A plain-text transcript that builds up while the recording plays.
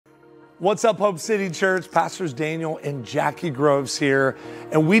What's up, Hope City Church? Pastors Daniel and Jackie Groves here.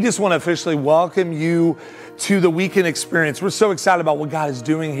 And we just want to officially welcome you to the weekend experience. We're so excited about what God is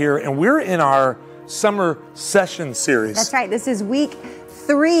doing here. And we're in our summer session series. That's right. This is week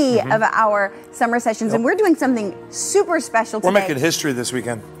 3 of our summer sessions. And we're doing something super special today. We're making history this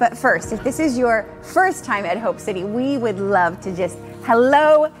weekend. But first, if this is your first time at Hope City, we would love to just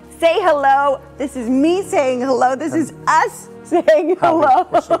say hello. This is me saying hello. This is us saying hello.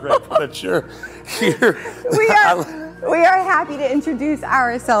 We're so grateful that you're here. We are happy to introduce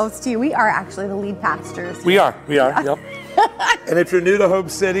ourselves to you. We are actually the lead pastors. We are, yep. And if you're new to Hope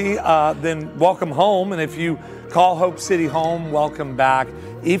City, then welcome home. And if you call Hope City home, welcome back.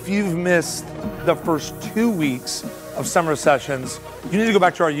 If you've missed the first 2 weeks of summer sessions, you need to go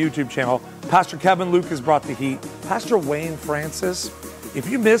back to our YouTube channel. Pastor Kevin Luke has brought the heat. Pastor Wayne Francis, if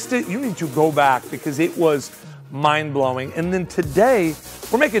you missed it, you need to go back because it was mind-blowing. And then today,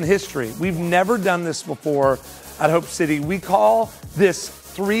 we're making history. We've never done this before at Hope City. We call this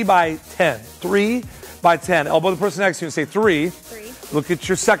 3 by 10. 3 by 10. Elbow the person next to you and say 3. Look at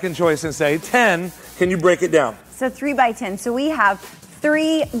your second choice and say 10. Can you break it down? So 3 by 10. So we have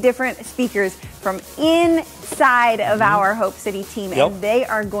 3 different speakers from inside of our Hope City team, and they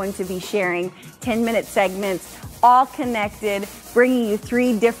are going to be sharing 10-minute segments, all connected, bringing you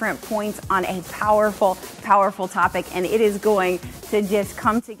 3 different points on a powerful, powerful topic, and it is going to just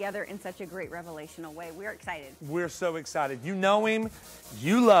come together in such a great revelational way. We're excited. We're so excited. You know him,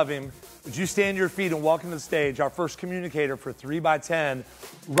 you love him. Would you stand to your feet and welcome to the stage our first communicator for 3 by 10,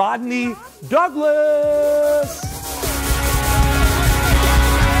 Rodney Douglas.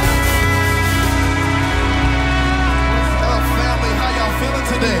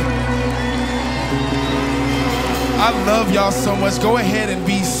 Today. I love y'all so much. Go ahead and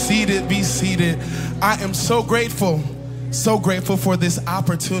be seated, be seated. I am so grateful for this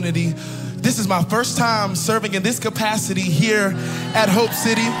opportunity. This is my first time serving in this capacity here at Hope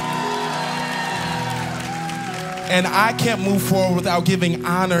City. And I can't move forward without giving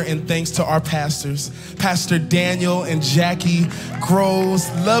honor and thanks to our pastors, Pastor Daniel and Jackie Groves.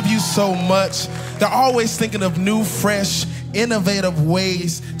 Love you so much. They're always thinking of new, fresh, innovative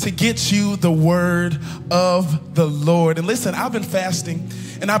ways to get you the word of the Lord. And listen, I've been fasting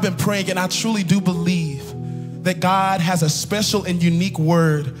and I've been praying, and I truly do believe that God has a special and unique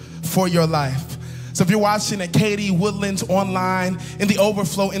word for your life. So if you're watching at Katie, Woodlands, online, in the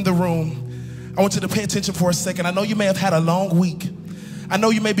overflow, in the room, I want you to pay attention for a second. I know you may have had a long week. I know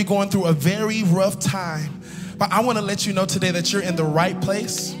you may be going through a very rough time, but I want to let you know today that you're in the right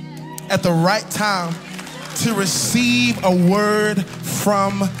place at the right time to receive a word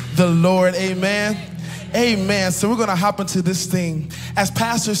from the Lord. Amen. Amen. So we're going to hop into this thing. As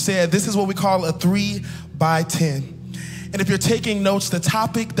Pastor said, this is what we call a 3 by 10. And if you're taking notes, the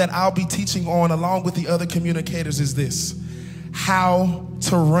topic that I'll be teaching on along with the other communicators is this: how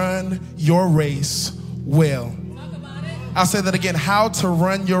to run your race well. I'll say that again: how to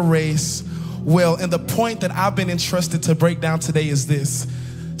run your race well. And the point that I've been entrusted to break down today is this: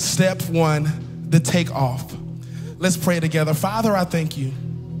 step 1, the takeoff. Let's pray together. Father, I thank you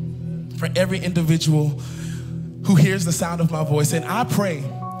for every individual who hears the sound of my voice. And I pray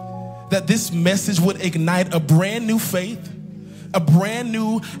that this message would ignite a brand new faith, a brand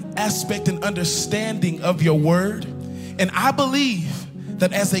new aspect and understanding of your word. And I believe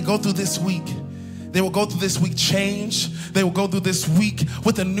that as they go through this week, they will go through this week changed. They will go through this week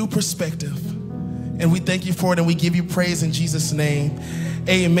with a new perspective. And we thank you for it, and we give you praise in Jesus' name.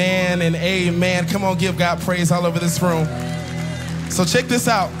 Amen and amen. Come on, give God praise all over this room. So check this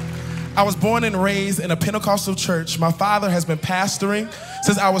out. I was born and raised in a Pentecostal church. My father has been pastoring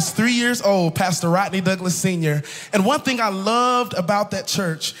since I was 3 years old, Pastor Rodney Douglas Sr. And one thing I loved about that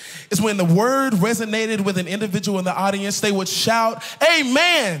church is when the word resonated with an individual in the audience, they would shout,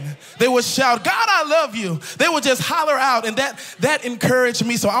 "Amen." They would shout, "God, I love you." They would just holler out, and that encouraged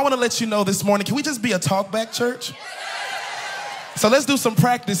me. So I want to let you know this morning, can we just be a talkback church? So let's do some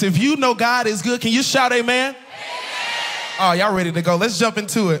practice. If you know God is good, can you shout amen? Oh, y'all ready to go? Let's jump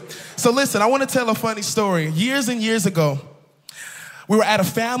into it. So listen, I want to tell a funny story. Years and years ago, we were at a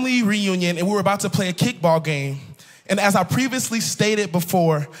family reunion and we were about to play a kickball game. And as I previously stated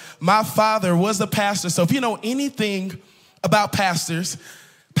before, my father was a pastor. So if you know anything about pastors,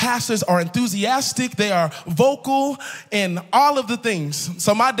 pastors are enthusiastic, they are vocal, and all of the things.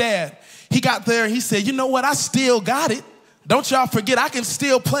 So my dad, he got there and he said, "You know what? I still got it. Don't y'all forget, I can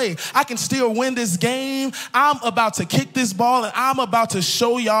still play. I can still win this game. I'm about to kick this ball, and I'm about to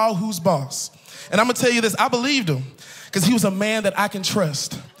show y'all who's boss." And I'm going to tell you this, I believed him because he was a man that I can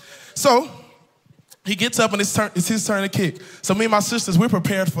trust. So He gets up and it's his turn to kick. So me and my sisters, we're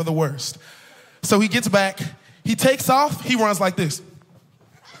prepared for the worst. So he gets back, he takes off, he runs like this.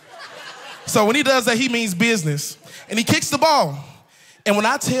 So when he does that, he means business. And he kicks the ball. And when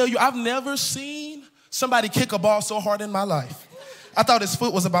I tell you, I've never seen somebody kick a ball so hard in my life. I thought his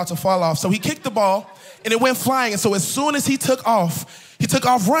foot was about to fall off. So he kicked the ball and it went flying. And so as soon as he took off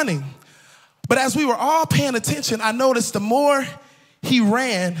running. But as we were all paying attention, I noticed the more he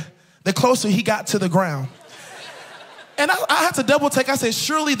ran, the closer he got to the ground. And I had to double take. I said,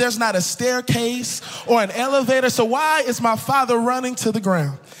 surely there's not a staircase or an elevator. So why is my father running to the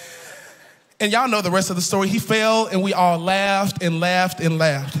ground? And y'all know the rest of the story. He fell and we all laughed and laughed and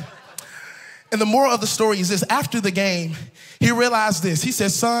laughed. And the moral of the story is this: after the game, he realized this. He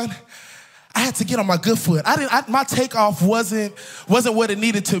said, son, I had to get on my good foot. My takeoff wasn't what it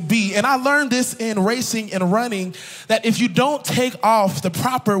needed to be. And I learned this in racing and running, that if you don't take off the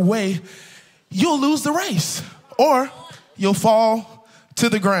proper way, you'll lose the race or you'll fall to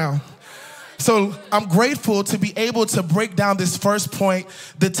the ground. So I'm grateful to be able to break down this first point,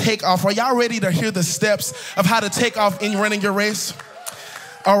 the takeoff. Are y'all ready to hear the steps of how to take off in running your race?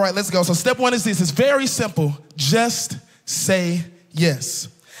 All right, let's go. So step one is this. It's very simple. Just say yes.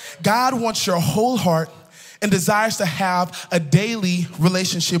 God wants your whole heart and desires to have a daily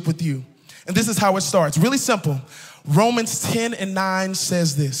relationship with you. And this is how it starts. Really simple. Romans 10:9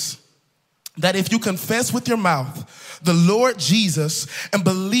 says this, that if you confess with your mouth the Lord Jesus and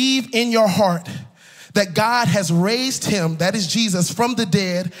believe in your heart that God has raised him, that is Jesus, from the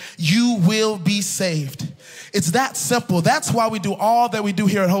dead, you will be saved. It's that simple. That's why we do all that we do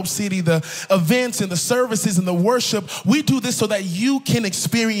here at Hope City, the events and the services and the worship. We do this so that you can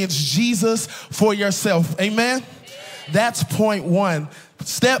experience Jesus for yourself. Amen? That's point one.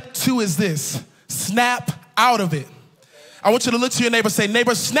 Step two is this: snap out of it. I want you to look to your neighbor and say,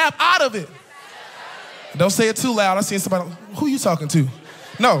 neighbor, snap out of it. Don't say it too loud. I see somebody, who are you talking to?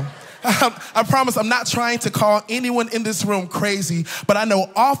 No. I promise I'm not trying to call anyone in this room crazy, but I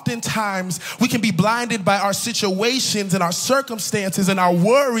know oftentimes we can be blinded by our situations and our circumstances and our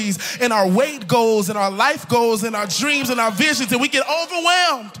worries and our weight goals and our life goals and our dreams and our visions, and we get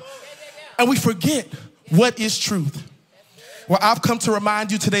overwhelmed and we forget what is truth. Well, I've come to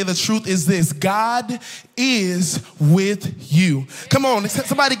remind you today, the truth is this: God is with you. Come on,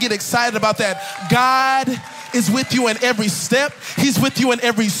 somebody get excited about that. God is with you in every step. He's with you in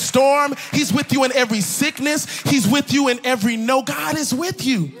every storm. He's with you in every sickness. He's with you in every no. God is with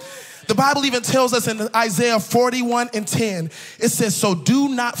you. The Bible even tells us in Isaiah 41:10, it says, so do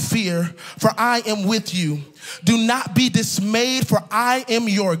not fear, for I am with you. Do not be dismayed, for I am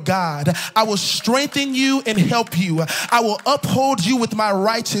your God. I will strengthen you and help you. I will uphold you with my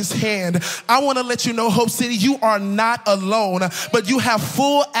righteous hand. I want to let you know, Hope City, you are not alone, but you have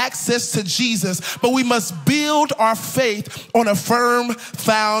full access to Jesus. But we must build our faith on a firm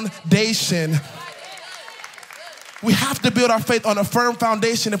foundation. We have to build our faith on a firm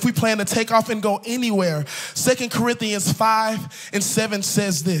foundation if we plan to take off and go anywhere. 2 Corinthians 5:7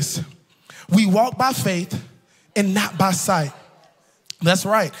 says this: we walk by faith and not by sight. That's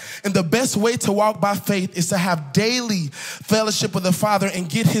right. And the best way to walk by faith is to have daily fellowship with the Father and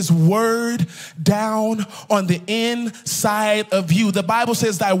get his word down on the inside of you. The Bible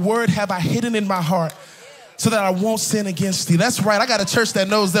says, thy word have I hidden in my heart so that I won't sin against thee. That's right. I got a church that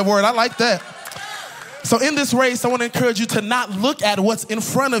knows that word. I like that. So in this race, I want to encourage you to not look at what's in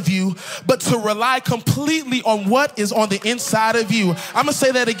front of you, but to rely completely on what is on the inside of you. I'm going to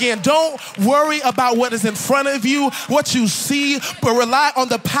say that again. Don't worry about what is in front of you, what you see, but rely on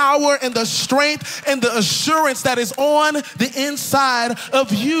the power and the strength and the assurance that is on the inside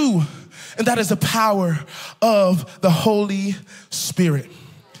of you. And that is the power of the Holy Spirit.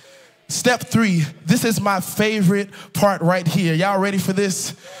 Step 3, this is my favorite part right here. Y'all ready for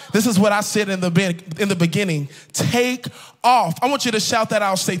this? This is what I said in the beginning. Take off. I want you to shout that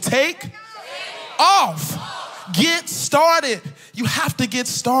out. Say, take off. Get started. You have to get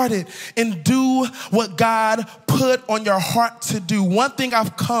started and do what God put on your heart to do. One thing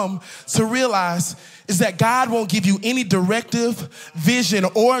I've come to realize is that God won't give you any directive, vision,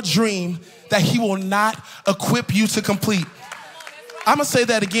 or dream that he will not equip you to complete. I'm going to say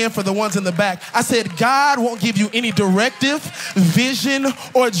that again for the ones in the back. I said, God won't give you any directive, vision,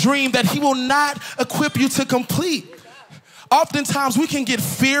 or dream that he will not equip you to complete. Oftentimes we can get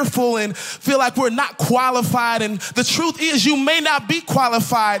fearful and feel like we're not qualified. And the truth is, you may not be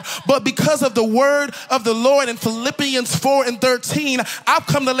qualified, but because of the word of the Lord in Philippians 4:13, I've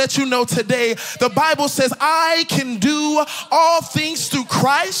come to let you know today, the Bible says, I can do all things through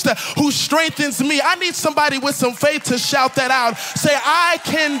Christ who strengthens me. I need somebody with some faith to shout that out. Say, I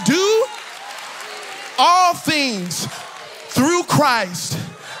can do all things through Christ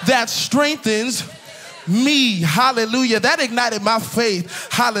that strengthens me. Hallelujah. That ignited my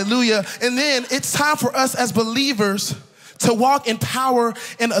faith. Hallelujah. And then it's time for us as believers to walk in power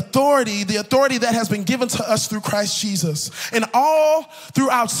and authority, the authority that has been given to us through Christ Jesus. And all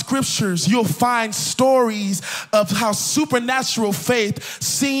throughout scriptures, you'll find stories of how supernatural faith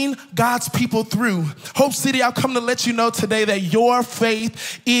seen God's people through. Hope City, I've come to let you know today that your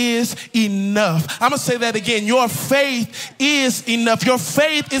faith is enough. I'm gonna say that again. Your faith is enough. Your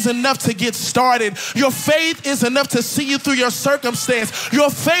faith is enough to get started. Your faith is enough to see you through your circumstance.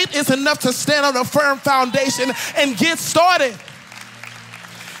 Your faith is enough to stand on a firm foundation and get started.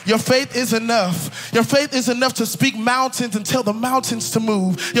 Your faith is enough. Your faith is enough to speak mountains and tell the mountains to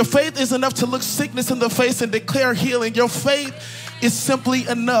move. Your faith is enough to look sickness in the face and declare healing. Your faith is simply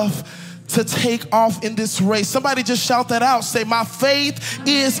enough to take off in this race. Somebody just shout that out. Say, my faith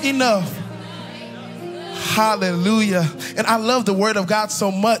is enough. Hallelujah. And I love the word of God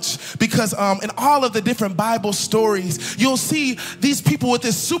so much because in all of the different Bible stories, you'll see these people with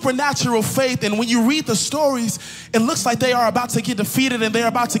this supernatural faith. And when you read the stories, it looks like they are about to get defeated and they're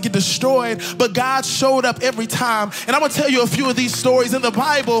about to get destroyed. But God showed up every time. And I'm going to tell you a few of these stories in the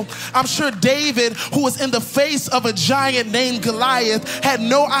Bible. I'm sure David, who was in the face of a giant named Goliath, had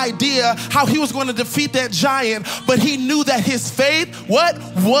no idea how he was going to defeat that giant. But he knew that his faith,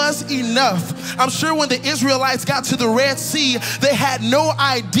 was enough. I'm sure when the Israelites got to the Red Sea, they had no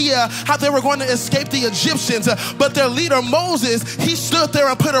idea how they were going to escape the Egyptians. But their leader Moses, he stood there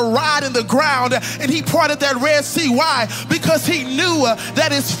and put a rod in the ground and he parted that Red Sea. Why? Because he knew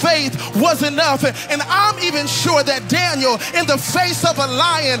that his faith was enough. And I'm even sure that Daniel, in the face of a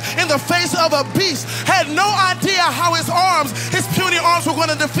lion, in the face of a beast, had no idea how his puny arms were going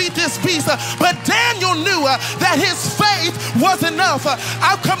to defeat this beast. But Daniel knew that his faith was enough.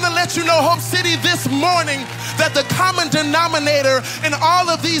 I've come to let you know, Hope City, this morning, that the common denominator in all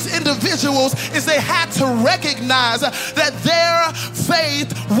of these individuals is they had to recognize that their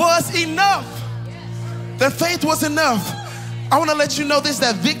faith was enough. Their faith was enough. I want to let you know this,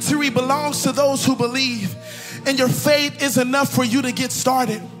 that victory belongs to those who believe, and your faith is enough for you to get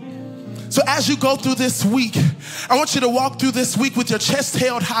started. So as you go through this week, I want you to walk through this week with your chest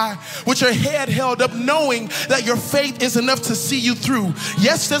held high, with your head held up, knowing that your faith is enough to see you through.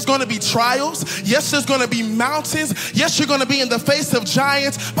 Yes, there's going to be trials. Yes, there's going to be mountains. Yes, you're going to be in the face of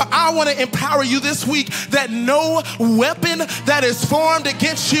giants. But I want to empower you this week that no weapon that is formed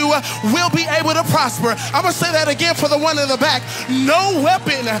against you will be able to prosper. I'm going to say that again for the one in the back. No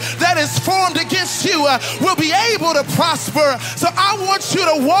weapon that is formed against you will be able to prosper. So I want you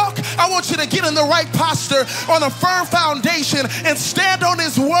to walk. I want you to get in the right posture on a firm foundation and stand on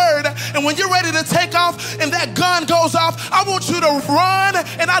his word. And when you're ready to take off and that gun goes off, I want you to run,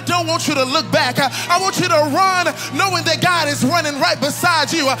 and I don't want you to look back. I want you to run knowing that God is running right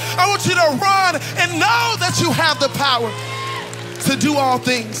beside you. I want you to run and know that you have the power to do all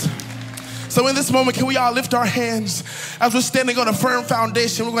things. So in this moment, can we all lift our hands as we're standing on a firm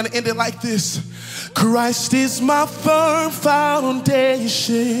foundation? We're going to end it like this. Christ is my firm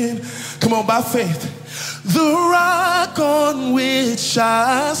foundation. Come on, by faith. The rock on which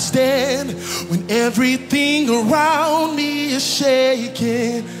I stand when everything around me is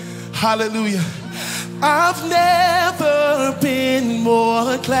shaking. Hallelujah. I've never been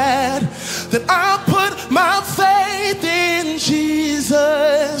more glad that I put my faith in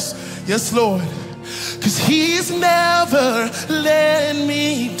Jesus. Yes, Lord. 'Cause he's never let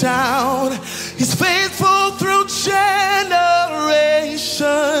me down. He's faithful through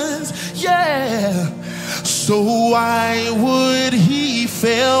generations. Yeah. So why would he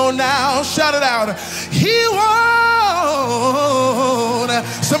fail now? Shout it out. He won't.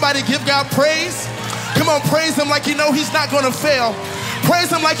 Somebody give God praise. Come on, praise him like you know he's not going to fail. Praise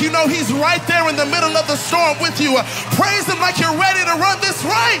him like you know he's right there in the middle of the storm with you. Praise him like you're ready to run this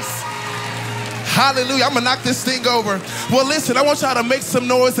race. Hallelujah. I'm going to knock this thing over. Well, listen, I want y'all to make some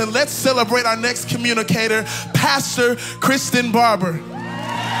noise and let's celebrate our next communicator, Pastor Kristen Barber.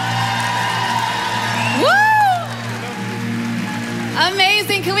 Woo!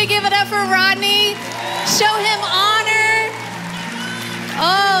 Amazing. Can we give it up for Rodney? Show him honor.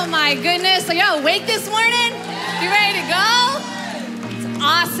 Oh my goodness. So y'all awake this morning? You ready to go? It's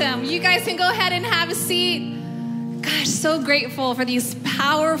awesome. You guys can go ahead and have a seat. Gosh, so grateful for these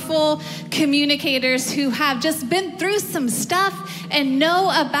powerful communicators who have just been through some stuff and know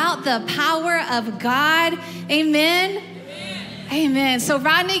about the power of God. Amen. Amen. So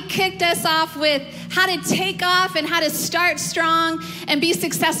Rodney kicked us off with how to take off and how to start strong and be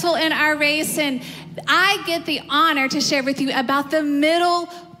successful in our race. And I get the honor to share with you about the middle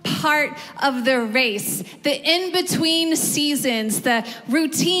part of the race, the in-between seasons, the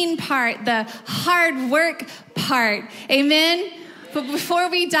routine part, the hard work part. Amen? But before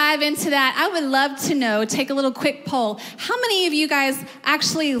we dive into that, I would love to know, take a little quick poll. How many of you guys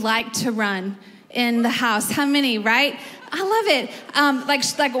actually like to run in the house? How many, right? I love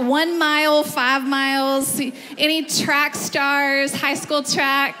it. Like 1 mile, 5 miles, any track stars, high school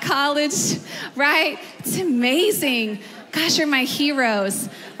track, college, right? It's amazing. Gosh, you're my heroes,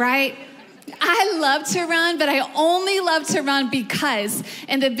 right? I love to run, but I only love to run because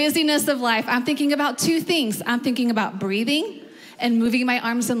in the busyness of life, I'm thinking about two things. I'm thinking about breathing and moving my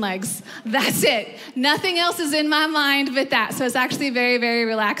arms and legs. That's it. Nothing else is in my mind but that. So it's actually very, very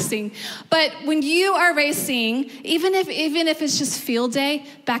relaxing. But when you are racing, even if it's just field day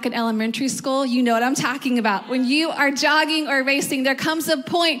back in elementary school, you know what I'm talking about. When you are jogging or racing, there comes a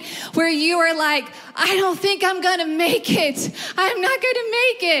point where you are like, I don't think I'm gonna make it. I'm not gonna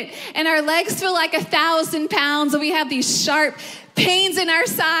make it. And our legs feel like 1,000 pounds, and we have these sharp pains in our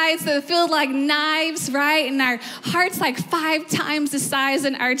sides that feel like knives, right? And our heart's like 5 times the size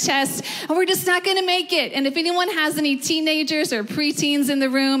in our chest, and we're just not gonna make it. And if anyone has any teenagers or preteens in the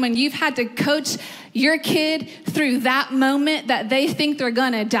room and you've had to coach your kid through that moment that they think they're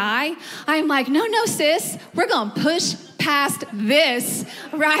gonna die, I'm like, no, sis, we're gonna push past this,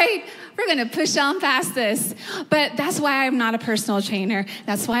 right? We're gonna push on past this. But that's why I'm not a personal trainer.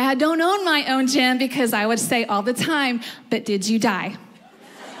 That's why I don't own my own gym, because I would say all the time, but did you die?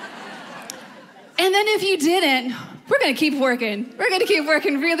 And then if you didn't, we're gonna keep working. We're gonna keep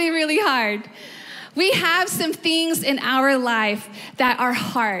working really, really hard. We have some things in our life that are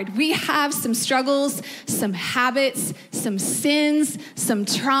hard. We have some struggles, some habits, some sins, some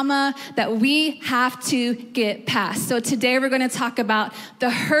trauma that we have to get past. So today we're going to talk about the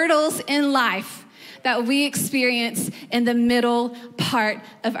hurdles in life that we experience in the middle part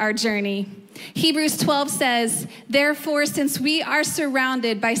of our journey. Hebrews 12 says, therefore, since we are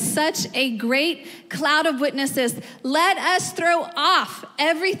surrounded by such a great cloud of witnesses, let us throw off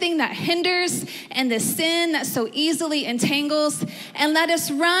everything that hinders and the sin that so easily entangles, and let us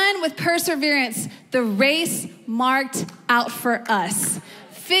run with perseverance the race marked out for us,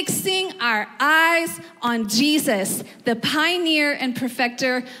 fixing our eyes on Jesus, the pioneer and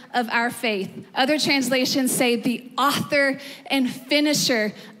perfecter of our faith. Other translations say the author and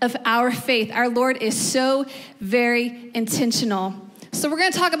finisher of our faith. Our Lord is so very intentional. So we're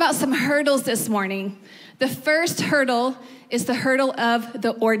going to talk about some hurdles this morning. The first hurdle is the hurdle of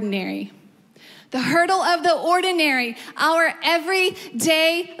the ordinary. The hurdle of the ordinary, our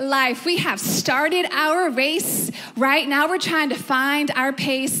everyday life. We have started our race. Right now we're trying to find our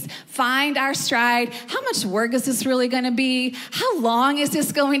pace, find our stride. How much work is this really going to be? How long is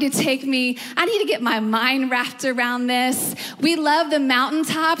this going to take me? I need to get my mind wrapped around this. We love the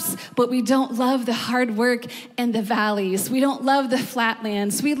mountaintops, but we don't love the hard work and the valleys. We don't love the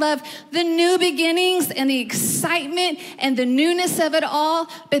flatlands. We love the new beginnings and the excitement and the newness of it all,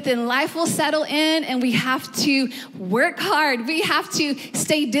 but then life will settle in. And we have to work hard. We have to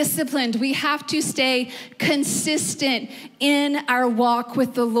stay disciplined. We have to stay consistent in our walk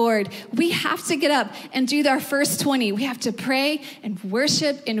with the Lord. We have to get up and do our first 20. We have to pray and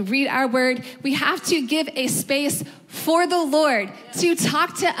worship and read our word. We have to give a space for the Lord to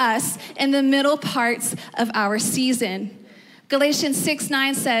talk to us in the middle parts of our season. Galatians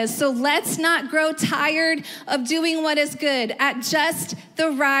 6:9 says, so let's not grow tired of doing what is good. At just the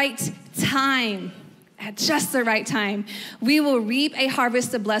right time, at just the right time, we will reap a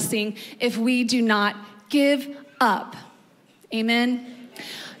harvest of blessing if we do not give up. Amen.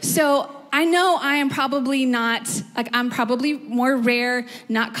 So I know I am probably not, I'm probably more rare,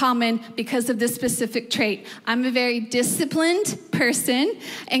 not common because of this specific trait. I'm a very disciplined person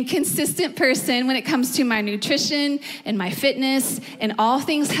and consistent person when it comes to my nutrition and my fitness and all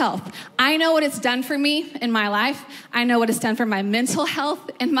things health. I know what it's done for me in my life. I know what it's done for my mental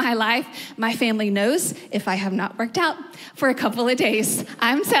health in my life. My family knows if I have not worked out for a couple of days,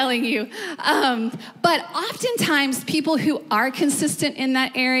 I'm telling you. But oftentimes people who are consistent in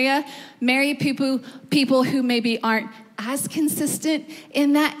that area marry people who maybe aren't as consistent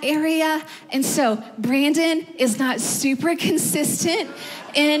in that area. And so Brandon is not super consistent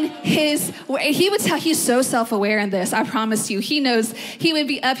in his way. He would tell, he's so self-aware in this, I promise you. He knows, he would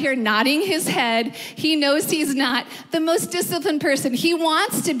be up here nodding his head. He knows he's not the most disciplined person. He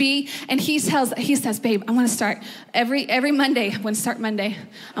wants to be, and he says, babe, I want to start every Monday. I'm going to start Monday.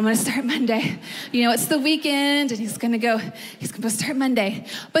 You know, it's the weekend, and he's going to start Monday.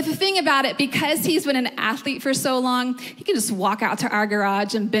 But the thing about it, because he's been an athlete for so long, he can just walk out to our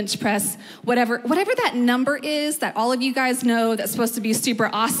garage and bench press whatever that number is that all of you guys know that's supposed to be super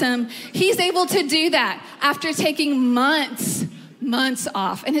awesome. He's able to do that after taking months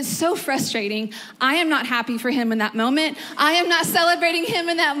off. And it's so frustrating. I am not happy for him in that moment. I am not celebrating him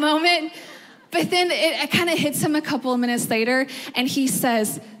in that moment. But then it kind of hits him a couple of minutes later, and he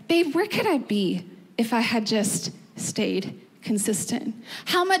says, babe, where could I be if I had just stayed consistent?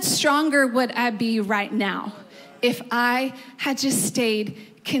 How much stronger would I be right now if I had just stayed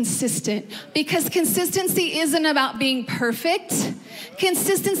consistent? Because consistency isn't about being perfect.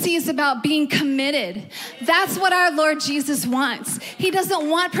 Consistency is about being committed. That's what our Lord Jesus wants. He doesn't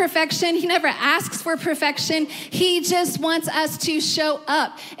want perfection. He never asks for perfection. He just wants us to show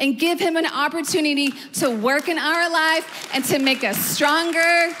up and give him an opportunity to work in our life and to make us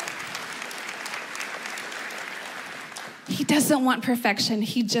stronger. He doesn't want perfection.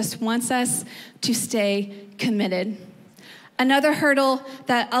 He just wants us to stay committed. Another hurdle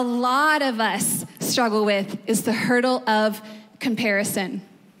that a lot of us struggle with is the hurdle of comparison.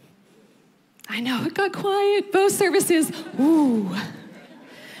 I know, it got quiet. Both services, ooh.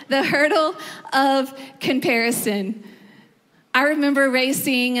 The hurdle of comparison. I remember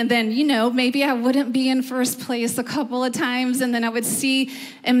racing, and then, maybe I wouldn't be in first place a couple of times, and then I would see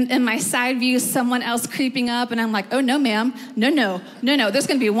in my side view someone else creeping up, and I'm like, oh, no, ma'am. No. There's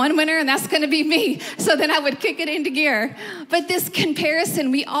going to be one winner, and that's going to be me. So then I would kick it into gear. But this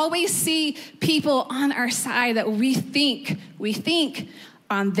comparison, we always see people on our side that we think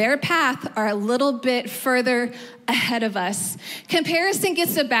on their path are a little bit further ahead of us. Comparison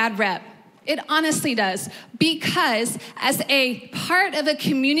gets a bad rep. It honestly does, because as a part of a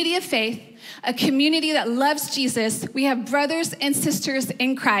community of faith, a community that loves Jesus, we have brothers and sisters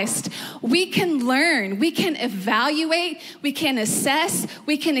in Christ. We can learn, we can evaluate, we can assess,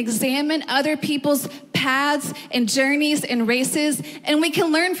 we can examine other people's paths and journeys and races, and we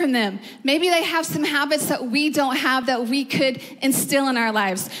can learn from them. Maybe they have some habits that we don't have that we could instill in our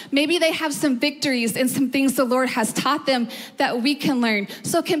lives. Maybe they have some victories and some things the Lord has taught them that we can learn.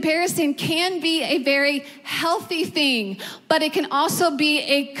 So comparison can be a very healthy thing, but it can also be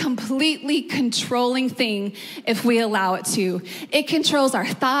a completely controlling thing if we allow it to. It controls our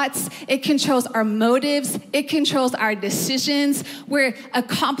thoughts. It controls our motives. It controls our decisions. We're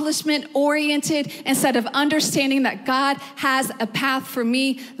accomplishment oriented instead of understanding that God has a path for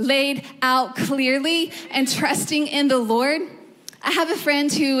me laid out clearly and trusting in the Lord. I have a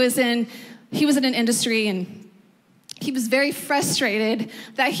friend who was in an industry, and he was very frustrated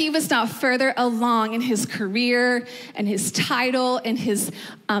that he was not further along in his career and his title and his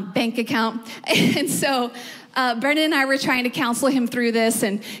bank account. And so Brendan and I were trying to counsel him through this,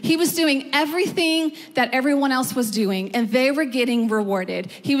 and he was doing everything that everyone else was doing, and they were getting rewarded.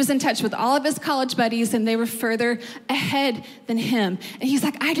 He was in touch with all of his college buddies, and they were further ahead than him. And he's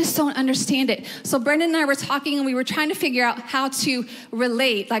like, I just don't understand it. So Brendan and I were talking, and we were trying to figure out how to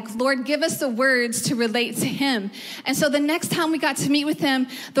relate. Like, Lord, give us the words to relate to him. And so the next time we got to meet with him,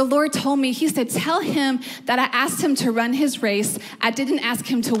 the Lord told me, he said, tell him that I asked him to run his race. I didn't ask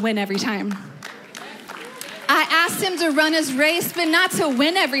him to win every time. I asked him to run his race, but not to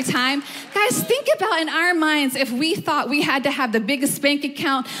win every time. Guys, think about in our minds if we thought we had to have the biggest bank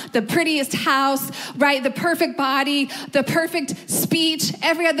account, the prettiest house, right? The perfect body, the perfect speech,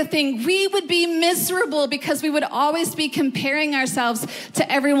 every other thing. We would be miserable because we would always be comparing ourselves to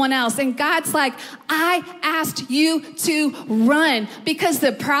everyone else. And God's like, I asked you to run because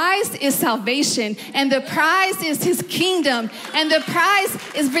the prize is salvation, and the prize is his kingdom, and the prize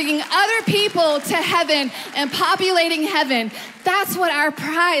is bringing other people to heaven and populating heaven. That's what our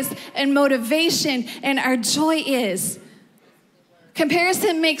prize and motivation and our joy is.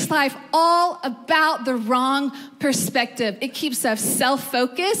 Comparison makes life all about the wrong perspective. It keeps us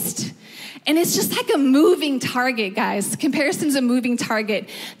self-focused, and it's just like a moving target, guys. Comparison's a moving target.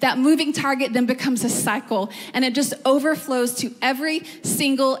 That moving target then becomes a cycle, and it just overflows to every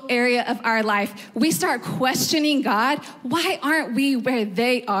single area of our life. We start questioning God. Why aren't we where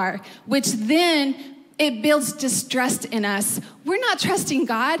they are? Which then it builds distrust in us. We're not trusting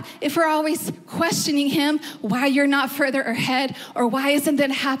God if we're always questioning him, why you're not further ahead, or why isn't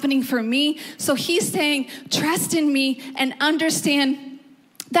that happening for me? So he's saying, trust in me and understand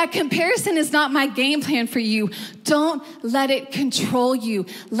that comparison is not my game plan for you. Don't let it control you.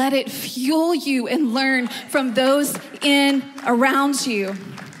 Let it fuel you and learn from those in around you.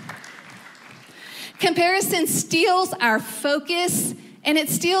 Comparison steals our focus, and it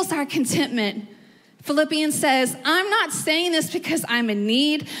steals our contentment. Philippians says, I'm not saying this because I'm in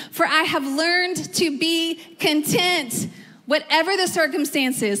need, for I have learned to be content Whatever the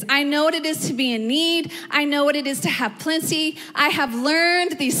circumstances, I know what it is to be in need. I know what it is to have plenty. I have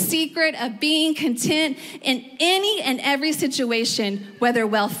learned the secret of being content in any and every situation, whether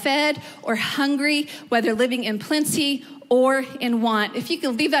well-fed or hungry, whether living in plenty or in want. If you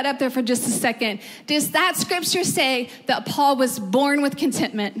could leave that up there for just a second. Does that scripture say that Paul was born with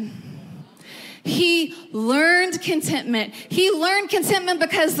contentment? He learned contentment. He learned contentment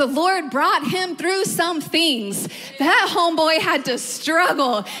because the Lord brought him through some things. That homeboy had to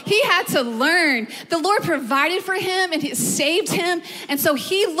struggle. He had to learn. The Lord provided for him and he saved him. And so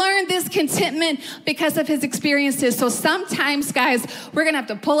he learned this contentment because of his experiences. So sometimes, guys, we're going to have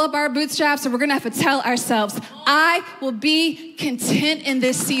to pull up our bootstraps and we're going to have to tell ourselves, I will be content in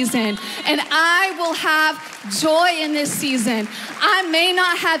this season and I will have joy in this season. I may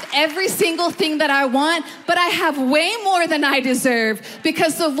not have every single thing that I want, but I have way more than I deserve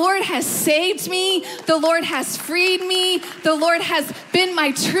because the Lord has saved me. The Lord has freed me. The Lord has been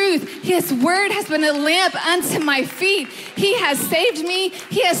my truth. His word has been a lamp unto my feet. He has saved me.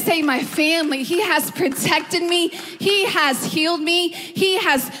 He has saved my family. He has protected me. He has healed me. He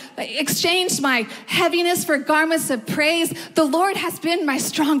has exchanged my heaviness for garments of praise. The Lord has been my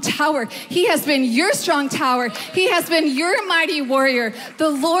strong tower. He has been your strong tower. He has been your mighty warrior. The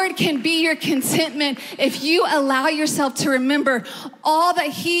Lord can be your contentment if you allow yourself to remember all that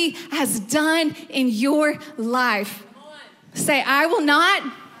he has done in your life. Say, I will not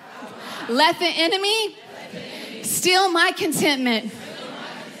let the enemy steal my contentment.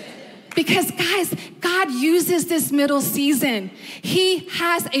 Because guys, God uses this middle season. He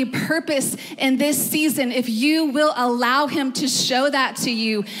has a purpose in this season if you will allow him to show that to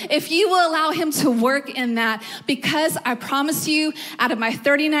you, if you will allow him to work in that, because I promise you, out of my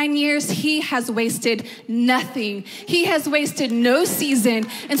 39 years, he has wasted nothing. He has wasted no season.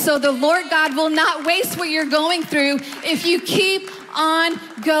 And so the Lord God will not waste what you're going through if you keep on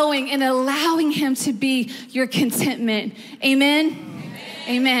going and allowing him to be your contentment. Amen?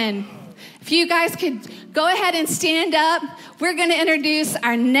 Amen. If you guys could go ahead and stand up, we're going to introduce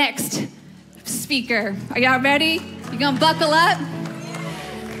our next speaker. Are y'all ready? You going to buckle up?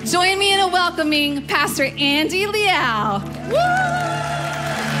 Join me in a welcoming Pastor Andy Leal. Woo!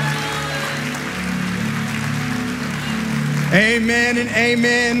 Amen and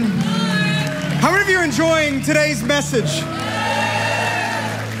amen. How many of you are enjoying today's message?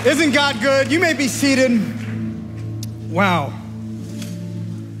 Isn't God good? You may be seated. Wow.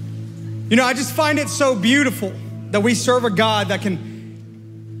 You know, I just find it so beautiful that we serve a God that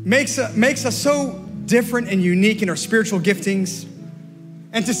makes us so different and unique in our spiritual giftings.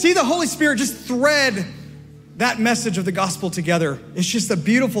 And to see the Holy Spirit just thread that message of the gospel together, it's just a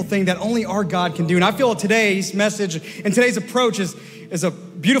beautiful thing that only our God can do. And I feel today's message and today's approach is a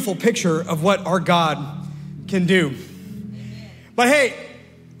beautiful picture of what our God can do. But hey,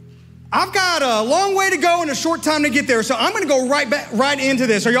 I've got a long way to go and a short time to get there, so I'm gonna go right into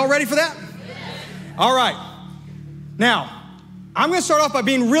this. Are y'all ready for that? All right. Now, I'm gonna start off by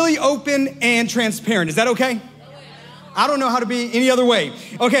being really open and transparent. Is that okay? I don't know how to be any other way.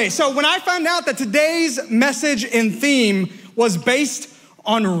 Okay, so when I found out that today's message and theme was based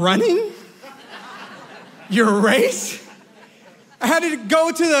on running, your race, I had to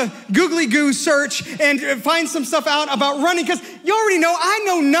go to the googly goo search and find some stuff out about running, because you already know I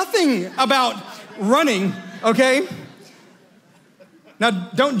know nothing about running, okay? Now,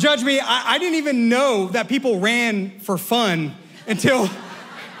 don't judge me. I didn't even know that people ran for fun until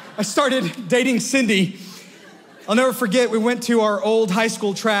I started dating Cindy. I'll never forget, we went to our old high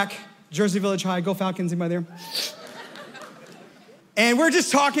school track, Jersey Village High. Go Falcons, anybody there? And we're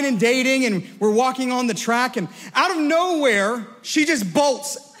just talking and dating, and we're walking on the track, and out of nowhere, she just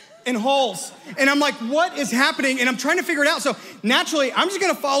bolts and hauls. And I'm like, what is happening? And I'm trying to figure it out. So naturally, I'm just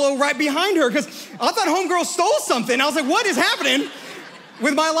gonna follow right behind her, because I thought homegirl stole something. I was like, what is happening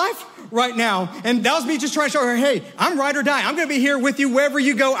with my life right now? And that was me just trying to show her, hey, I'm ride or die. I'm gonna be here with you wherever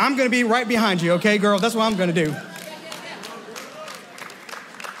you go. I'm gonna be right behind you, okay, girl? That's what I'm gonna do.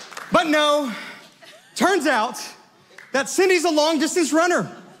 But no, turns out that Cindy's a long distance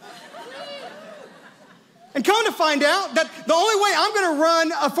runner. And come to find out that the only way I'm gonna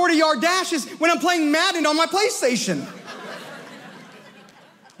run a 40-yard dash is when I'm playing Madden on my PlayStation.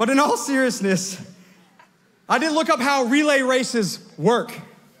 But in all seriousness, I did look up how relay races work.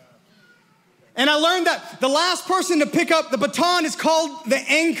 And I learned that the last person to pick up the baton is called the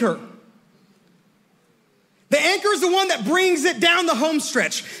anchor. The anchor is the one that brings it down the home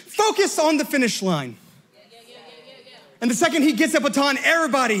stretch. Focus on the finish line. And the second he gets that baton,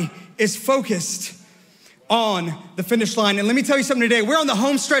 everybody is focused on the finish line. And let me tell you something today. We're on the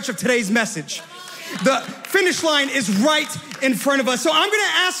home stretch of today's message. The finish line is right in front of us. So I'm gonna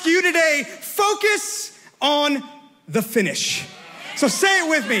ask you today, focus on the finish. So say it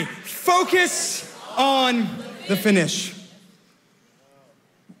with me, focus on the finish.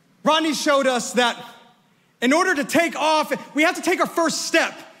 Rodney showed us that in order to take off, we have to take our first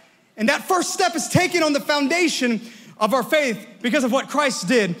step. And that first step is taken on the foundation of our faith because of what Christ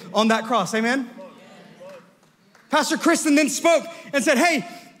did on that cross, amen? Pastor Kristen then spoke and said, hey,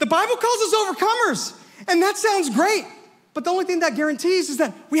 the Bible calls us overcomers, and that sounds great, but the only thing that guarantees is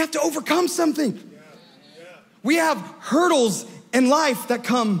that we have to overcome something. We have hurdles in life that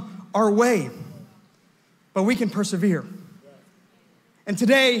come our way, but we can persevere. And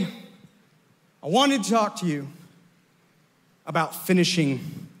today, I wanted to talk to you about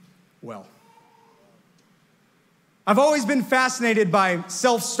finishing well. I've always been fascinated by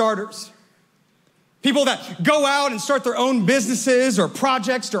self-starters. People that go out and start their own businesses or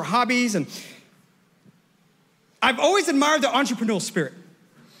projects or hobbies. And I've always admired the entrepreneurial spirit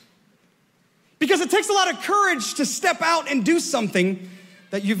because it takes a lot of courage to step out and do something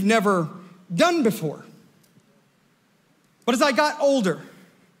that you've never done before. But as I got older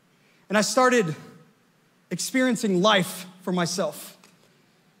and I started experiencing life for myself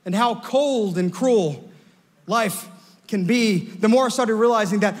and how cold and cruel life can be, the more I started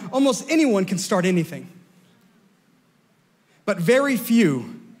realizing that almost anyone can start anything, but very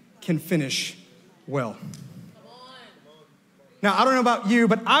few can finish well. Now, I don't know about you,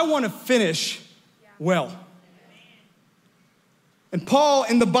 but I want to finish well. And Paul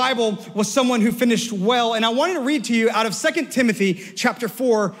in the Bible was someone who finished well. And I wanted to read to you out of 2 Timothy chapter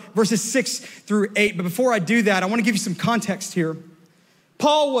 4, verses 6 through 8. But before I do that, I want to give you some context here.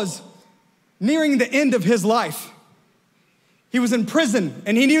 Paul was nearing the end of his life. He was in prison,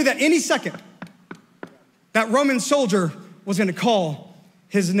 and he knew that any second that Roman soldier was going to call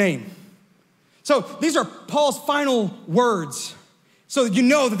his name. So these are Paul's final words. So you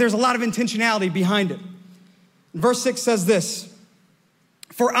know that there's a lot of intentionality behind it. Verse 6 says this,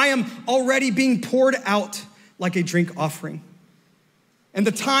 "For I am already being poured out like a drink offering, and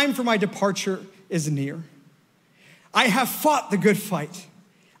the time for my departure is near. I have fought the good fight.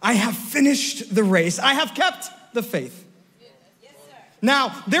 I have finished the race. I have kept the faith.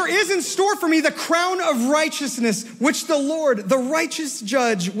 Now, there is in store for me the crown of righteousness, which the Lord, the righteous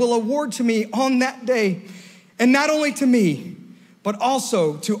judge, will award to me on that day. And not only to me, but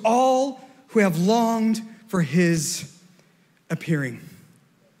also to all who have longed for his appearing."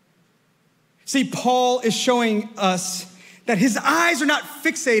 See, Paul is showing us that his eyes are not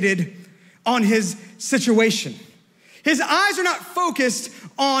fixated on his situation. His eyes are not focused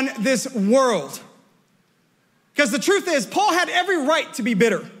on this world. Because the truth is, Paul had every right to be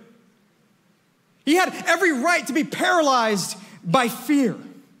bitter. He had every right to be paralyzed by fear.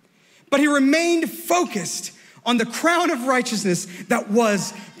 But he remained focused on the crown of righteousness that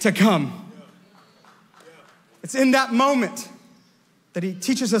was to come. It's in that moment that he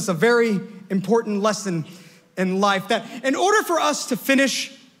teaches us a very important lesson in life, that in order for us to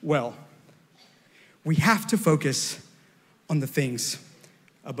finish well, we have to focus on the things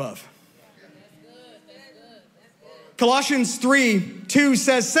above. Colossians 3:2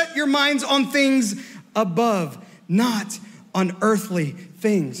 says, "Set your minds on things above, not on earthly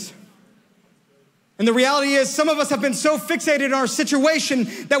things." And the reality is, some of us have been so fixated in our situation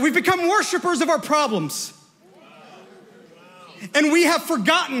that we've become worshipers of our problems. And we have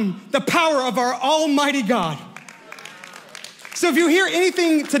forgotten the power of our Almighty God. So if you hear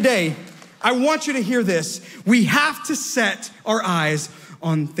anything today, I want you to hear this. We have to set our eyes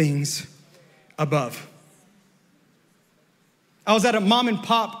on things above. I was at a mom and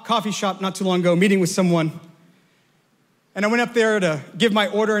pop coffee shop not too long ago, meeting with someone. And I went up there to give my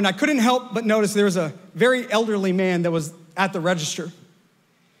order, and I couldn't help but notice there was a very elderly man that was at the register.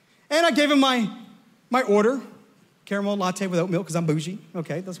 And I gave him my order, caramel latte with oat milk, because I'm bougie.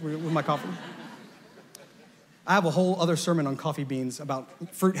 Okay, that's weird with my coffee. I have a whole other sermon on coffee beans about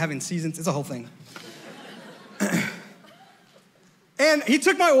fruit having seasons. It's a whole thing. And he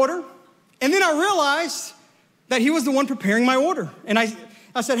took my order, and then I realized that he was the one preparing my order. And I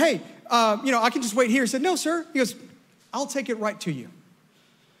said, "Hey, I can just wait here." He said, "No, sir." He goes, "I'll take it right to you."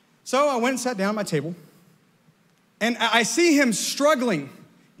 So I went and sat down at my table, and I see him struggling,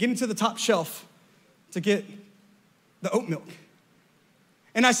 getting to the top shelf to get the oat milk.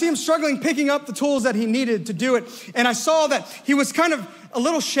 And I see him struggling, picking up the tools that he needed to do it. And I saw that he was kind of a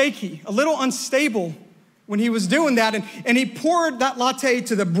little shaky, a little unstable when he was doing that. And he poured that latte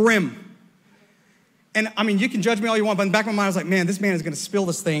to the brim. And I mean, you can judge me all you want, but in the back of my mind, I was like, man, this man is gonna spill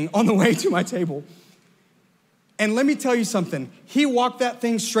this thing on the way to my table. And let me tell you something. He walked that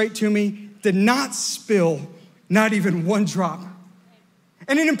thing straight to me, did not spill not even one drop.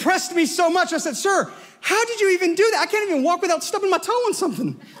 And it impressed me so much. I said, sir, how did you even do that? I can't even walk without stubbing my toe on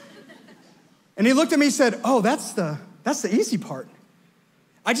something. And he looked at me and said, oh, that's the easy part.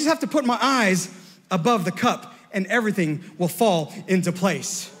 I just have to put my eyes above the cup and everything will fall into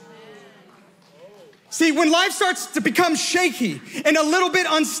place. See, when life starts to become shaky and a little bit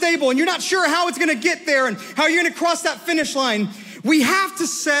unstable and you're not sure how it's gonna get there and how you're gonna cross that finish line, we have to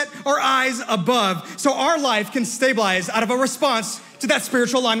set our eyes above so our life can stabilize out of a response to that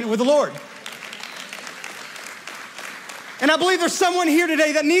spiritual alignment with the Lord. And I believe there's someone here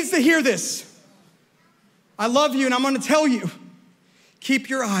today that needs to hear this. I love you and I'm gonna tell you, keep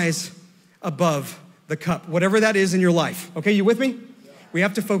your eyes above the cup, whatever that is in your life. Okay, you with me? We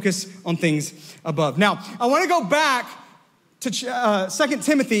have to focus on things above. Now, I wanna go back to 2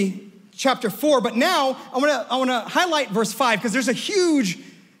 Timothy chapter 4, but now I wanna highlight verse 5 because there's a huge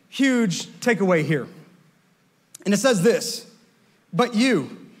takeaway here. And it says this, but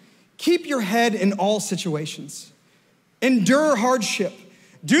you, keep your head in all situations, endure hardship,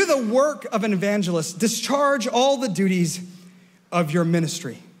 do the work of an evangelist, discharge all the duties of your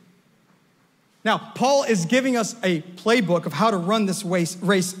ministry. Now, Paul is giving us a playbook of how to run this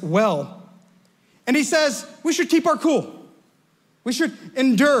race well. And he says we should keep our cool. We should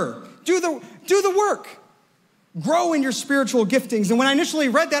endure, do the work, grow in your spiritual giftings. And when I initially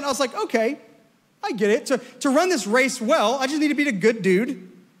read that, I was like, okay, I get it. To run this race well, I just need to be a good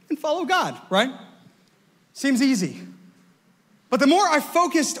dude and follow God, right? Seems easy. But the more I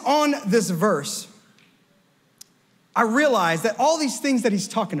focused on this verse, I realized that all these things that he's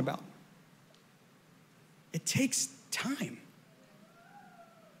talking about, it takes time.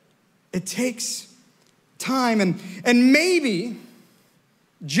 It takes time. And maybe,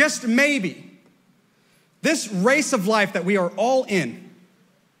 just maybe, this race of life that we are all in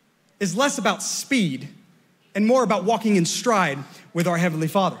is less about speed and more about walking in stride with our Heavenly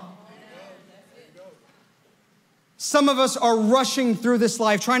Father. Some of us are rushing through this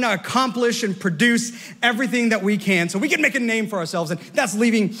life, trying to accomplish and produce everything that we can so we can make a name for ourselves, and that's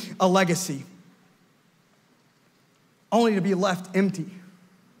leaving a legacy, only to be left empty,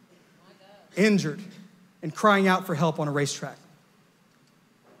 injured, and crying out for help on a racetrack.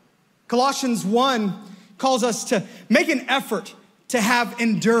 Colossians 1 calls us to make an effort to have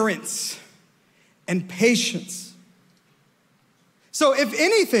endurance and patience. So if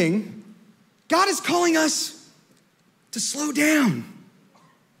anything, God is calling us to slow down.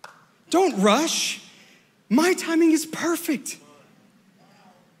 Don't rush. My timing is perfect.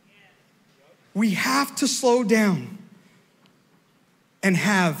 We have to slow down and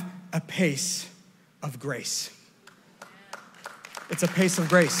have a pace of grace. It's a pace of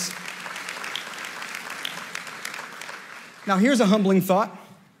grace. Now, here's a humbling thought.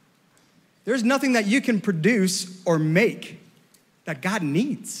 There's nothing that you can produce or make that God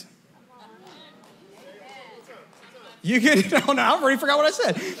needs. You can, oh no, I already forgot what I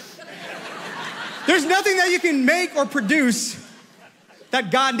said. There's nothing that you can make or produce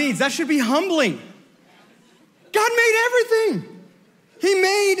that God needs. That should be humbling. God made everything. He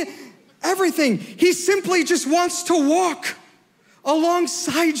made everything. He simply just wants to walk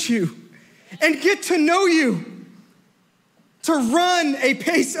alongside you and get to know you. To run a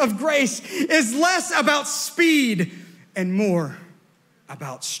pace of grace is less about speed and more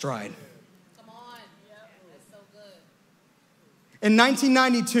about stride. Come on. That's so good. In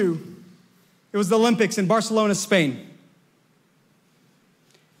 1992, it was the Olympics in Barcelona, Spain.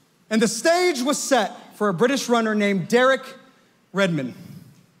 And the stage was set for a British runner named Derek Redmond.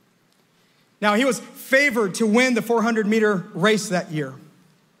 Now, he was favored to win the 400-meter race that year.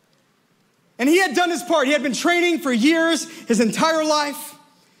 And he had done his part. He had been training for years, his entire life.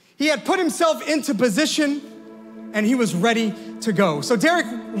 He had put himself into position, and he was ready to go. So Derek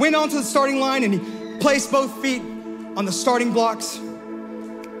went onto the starting line, and he placed both feet on the starting blocks.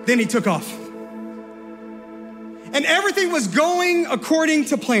 Then he took off. And everything was going according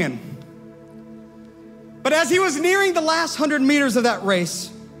to plan. But as he was nearing the last 100 meters of that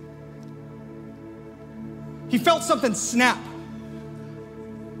race, he felt something snap.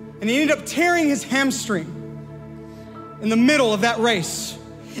 And he ended up tearing his hamstring in the middle of that race.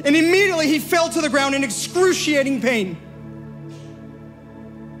 And immediately he fell to the ground in excruciating pain.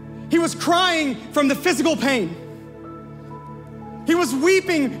 He was crying from the physical pain. He was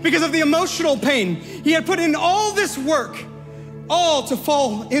weeping because of the emotional pain. He had put in all this work, all to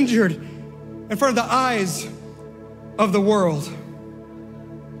fall injured in front of the eyes of the world.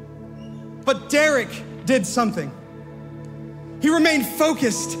 But Derek did something. He remained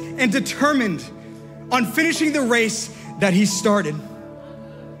focused and determined on finishing the race that he started.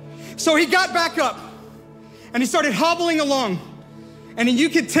 So he got back up and he started hobbling along. And you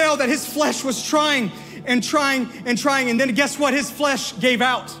could tell that his flesh was trying and trying and trying. And then guess what? His flesh gave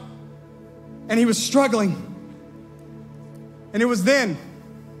out. And he was struggling. And it was then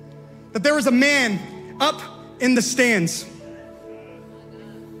that there was a man up in the stands.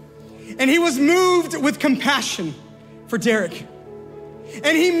 And he was moved with compassion for Derek.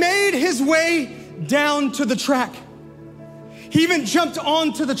 And he made his way down to the track. He even jumped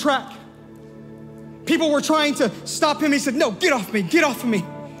onto the track. People were trying to stop him. He said, no, get off me, get off of me.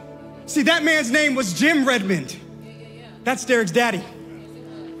 See, that man's name was Jim Redmond. That's Derek's daddy.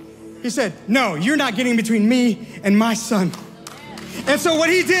 He said, no, you're not getting between me and my son. And so what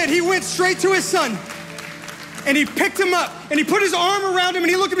he did, he went straight to his son and he picked him up and he put his arm around him and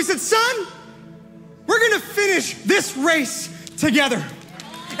he looked at him and said, son, we're gonna finish this race together.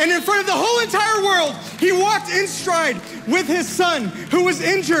 And in front of the whole entire world, he walked in stride with his son who was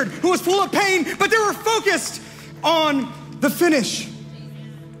injured, who was full of pain, but they were focused on the finish.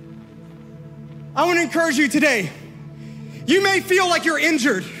 I want to encourage you today. You may feel like you're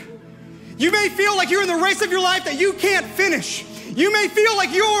injured. You may feel like you're in the race of your life that you can't finish. You may feel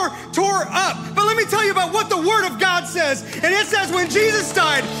like you're tore up. But let me tell you about what the Word of God says. And it says when Jesus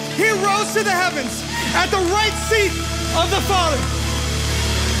died, he rose to the heavens at the right seat of the Father.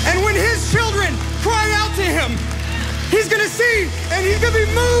 And when his children cry out to him, he's gonna see and he's gonna be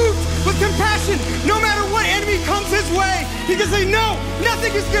moved with compassion no matter what enemy comes his way. He can say, no,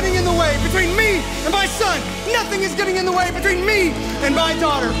 nothing is getting in the way between me and my son. Nothing is getting in the way between me and my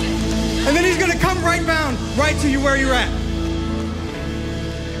daughter. And then he's gonna come right to you where you're at.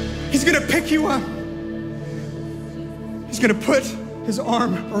 He's gonna pick you up. He's gonna put his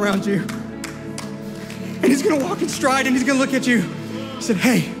arm around you. And he's gonna walk in stride and he's gonna look at you. He said,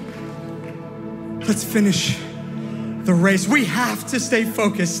 hey, let's finish the race. We have to stay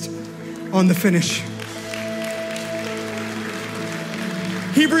focused on the finish.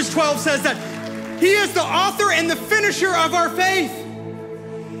 Hebrews 12 says that he is the author and the finisher of our faith.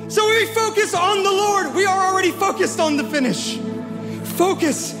 So when we focus on the Lord, we are already focused on the finish.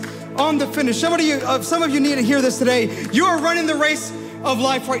 Focus on the finish. Some of you need to hear this today. You are running the race of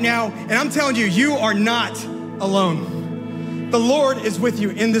life right now, and I'm telling you, you are not alone. The Lord is with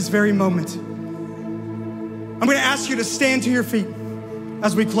you in this very moment. I'm going to ask you to stand to your feet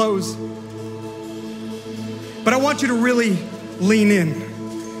as we close. But I want you to really lean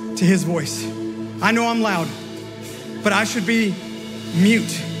in to his voice. I know I'm loud, but I should be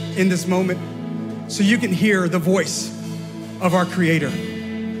mute in this moment so you can hear the voice of our Creator.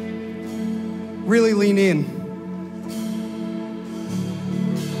 Really lean in.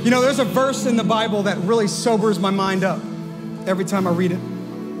 You know, there's a verse in the Bible that really sobers my mind up every time I read it.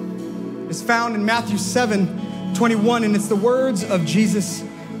 It's found in Matthew 7:21, and it's the words of Jesus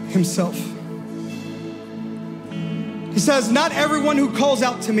himself. He says, not everyone who calls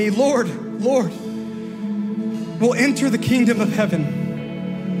out to me, Lord, Lord, will enter the kingdom of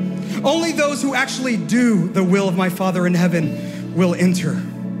heaven. Only those who actually do the will of my Father in heaven will enter.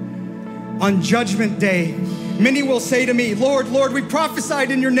 On judgment day, many will say to me, Lord, Lord, we prophesied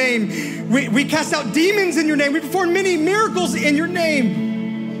in your name. We cast out demons in your name. We performed many miracles in your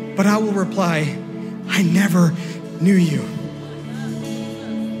name. But I will reply, I never knew you.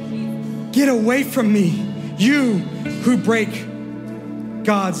 Get away from me, you who break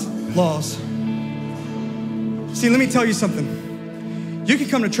God's laws. See, let me tell you something. You can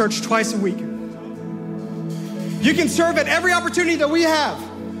come to church twice a week. You can serve at every opportunity that we have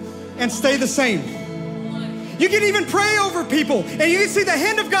and stay the same. You can even pray over people and you can see the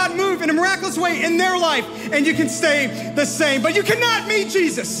hand of God move in a miraculous way in their life and you can stay the same. But you cannot meet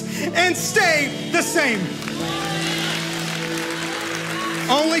Jesus and stay the same.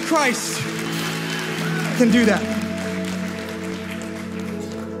 Only Christ can do that.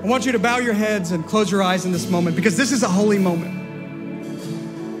 I want you to bow your heads and close your eyes in this moment because this is a holy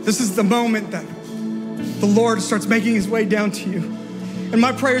moment. This is the moment that the Lord starts making his way down to you. And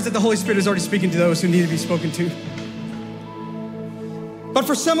my prayer is that the Holy Spirit is already speaking to those who need to be spoken to. But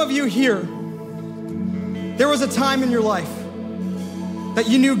for some of you here, there was a time in your life that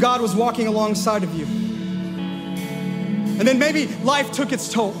you knew God was walking alongside of you. And then maybe life took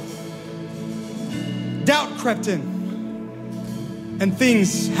its toll. Doubt crept in. And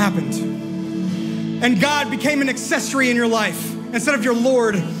things happened. And God became an accessory in your life instead of your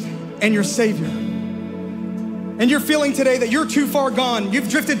Lord and your Savior. And you're feeling today that you're too far gone. You've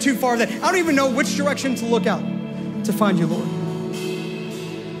drifted too far that I don't even know which direction to look out to find you, Lord.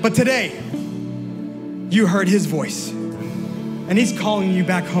 But today, you heard his voice and he's calling you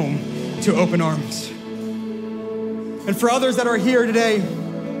back home to open arms. And for others that are here today,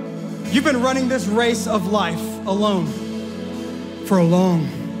 You've been running this race of life alone for a long,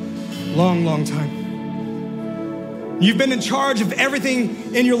 long, long time. You've been in charge of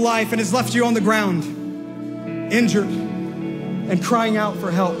everything in your life and it's left you on the ground, injured and crying out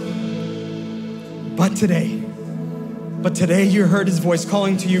for help. But today you heard his voice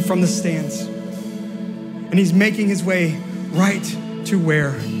calling to you from the stands, and he's making his way right to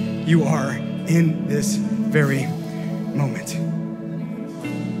where you are in this very moment.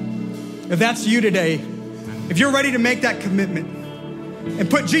 If that's you today, if you're ready to make that commitment and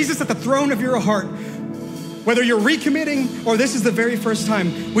put Jesus at the throne of your heart, whether you're recommitting or this is the very first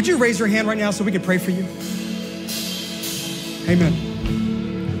time, would you raise your hand right now so we can pray for you? Amen.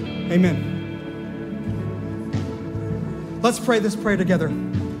 Amen. Let's pray this prayer together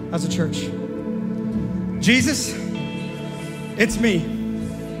as a church. Jesus, it's me.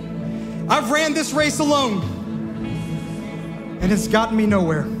 I've ran this race alone and it's gotten me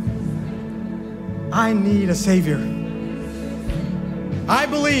nowhere. I need a Savior. I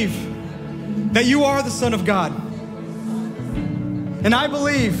believe that you are the Son of God. And I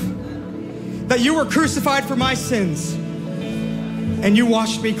believe that you were crucified for my sins and you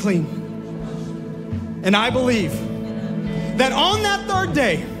washed me clean. And I believe that on that third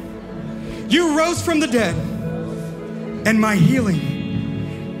day, you rose from the dead and my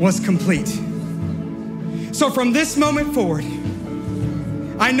healing was complete. So from this moment forward,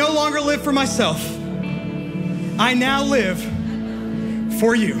 I no longer live for myself. I now live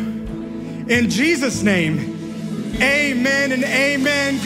for you. In Jesus' name, amen and amen.